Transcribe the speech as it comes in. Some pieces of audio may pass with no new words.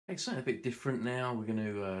Okay, something a bit different now. We're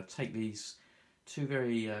going to take these two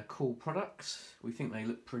very cool products. We think they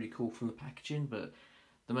look pretty cool from the packaging, but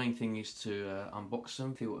the main thing is to unbox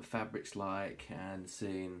them, feel what the fabric's like, and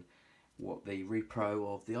seeing what the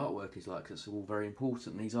repro of the artwork is like. It's all very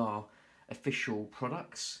important. These are official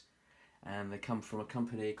products, and they come from a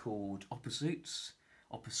company called Opposuits,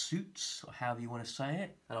 or however you want to say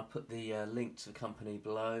it. And I'll put the link to the company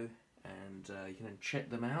below, and you can check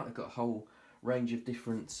them out. They've got a whole range of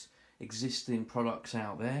different existing products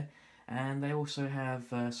out there, and they also have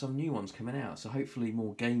some new ones coming out, so hopefully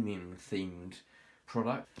more gaming themed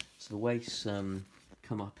product. So the waists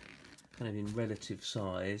come up kind of in relative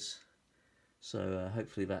size, so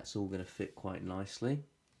hopefully that's all going to fit quite nicely.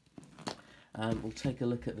 We'll take a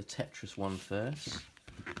look at the Tetris one first.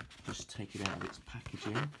 Just take it out of its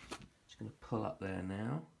packaging. Just going to pull up there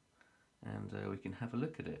now, and we can have a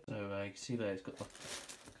look at it. So you can see there it's got the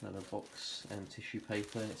kind of a box and tissue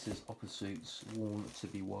paper. It says Opposuits, worn to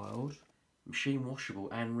be wild. Machine washable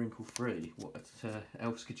and wrinkle free. What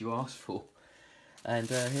else could you ask for? And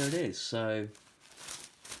here it is. So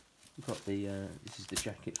we've got the this is the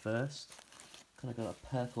jacket first. Kind of got a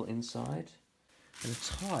purple inside and a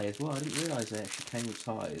tie as well. I didn't realise they actually came with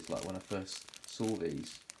ties. Like when I first saw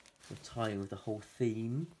these, the tie with the whole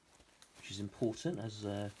theme, which is important, as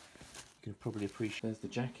you can probably appreciate. There's the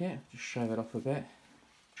jacket. Just show it off a bit.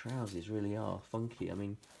 Trousers really are funky. I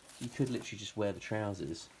mean, you could literally just wear the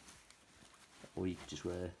trousers, or you could just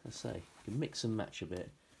wear, let's say, you can mix and match a bit.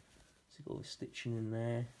 So you've got all the stitching in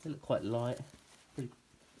there. They look quite light, pretty,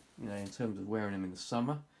 you know, in terms of wearing them in the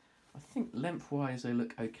summer. I think lengthwise they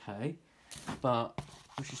look okay, but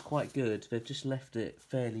which is quite good. They've just left it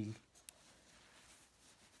fairly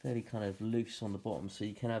kind of loose on the bottom, so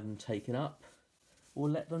you can have them taken up or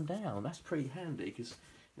let them down. That's pretty handy, because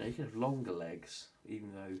you know, you can have longer legs,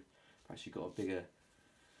 even though perhaps you've got a bigger,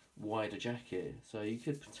 wider jacket. So you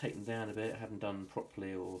could take them down a bit, have them done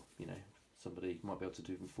properly, or you know, somebody might be able to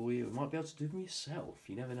do them for you, or might be able to do them yourself.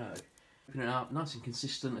 You never know. Open it up, nice and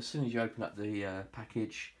consistent. As soon as you open up the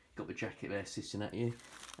package, you've got the jacket there sitting at you,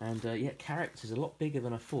 and yeah, characters a lot bigger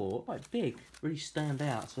than I thought. Quite big, really stand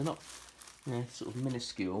out. So they're not, you know, sort of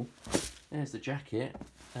minuscule. There's the jacket.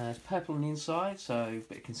 It's purple on the inside, so a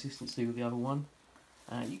bit of consistency with the other one.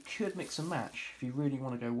 You could mix and match if you really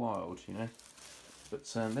want to go wild, you know. But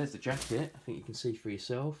there's the jacket. I think you can see for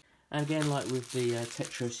yourself. And again, like with the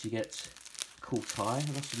Tetris, you get a cool tie.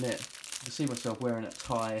 I must admit, I can see myself wearing a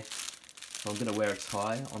tie. So I'm going to wear a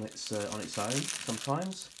tie on its own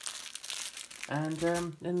sometimes. And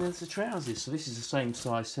then there's the trousers. So this is the same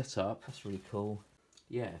size setup. That's really cool.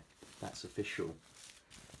 Yeah, that's official,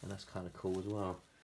 and that's kind of cool as well.